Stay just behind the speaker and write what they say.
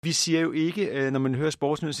Vi siger jo ikke, når man hører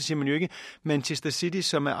sportsnyheder, så siger man jo ikke Manchester City,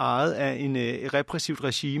 som er ejet af en repressivt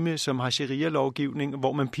regime, som har sharia-lovgivning,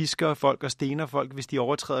 hvor man pisker folk og stener folk, hvis de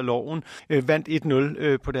overtræder loven, vandt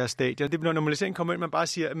 1-0 på deres stadion. Det bliver normalisering kommer ind, man bare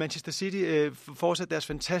siger, at Manchester City fortsætter deres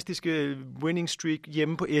fantastiske winning streak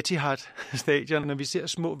hjemme på Etihad-stadion. Når vi ser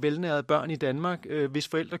små velnærede børn i Danmark, hvis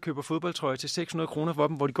forældre køber fodboldtrøjer til 600 kroner for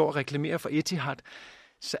dem, hvor de går og reklamerer for Etihad,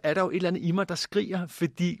 så er der jo et eller andet i mig, der skriger,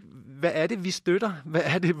 fordi hvad er det, vi støtter?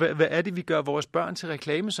 Hvad er det, vi gør vores børn til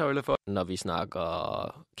reklamesøjler for? Når vi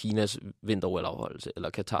snakker Kinas vinter-OL-afholdelse, eller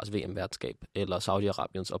Katars VM-værtskab, eller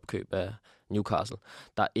Saudi-Arabiens opkøb af Newcastle,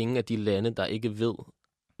 der er ingen af de lande, der ikke ved,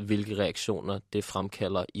 hvilke reaktioner det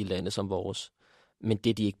fremkalder i lande som vores. Men det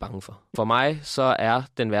er de ikke bange for. For mig så er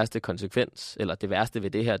den værste konsekvens, eller det værste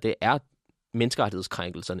ved det her, det er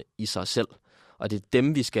menneskerettighedskrænkelserne i sig selv. Og det er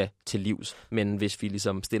dem, vi skal til livs. Men hvis vi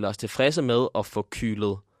ligesom stiller os tilfredse med at få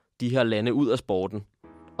kylet de her lande ud af sporten,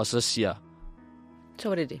 og så siger... Så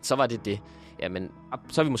var det det. Så var det det. Jamen,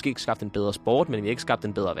 så har vi måske ikke skabt en bedre sport, men vi har ikke skabt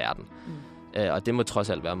en bedre verden. Og det må trods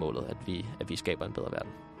alt være målet, at vi skaber en bedre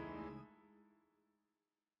verden.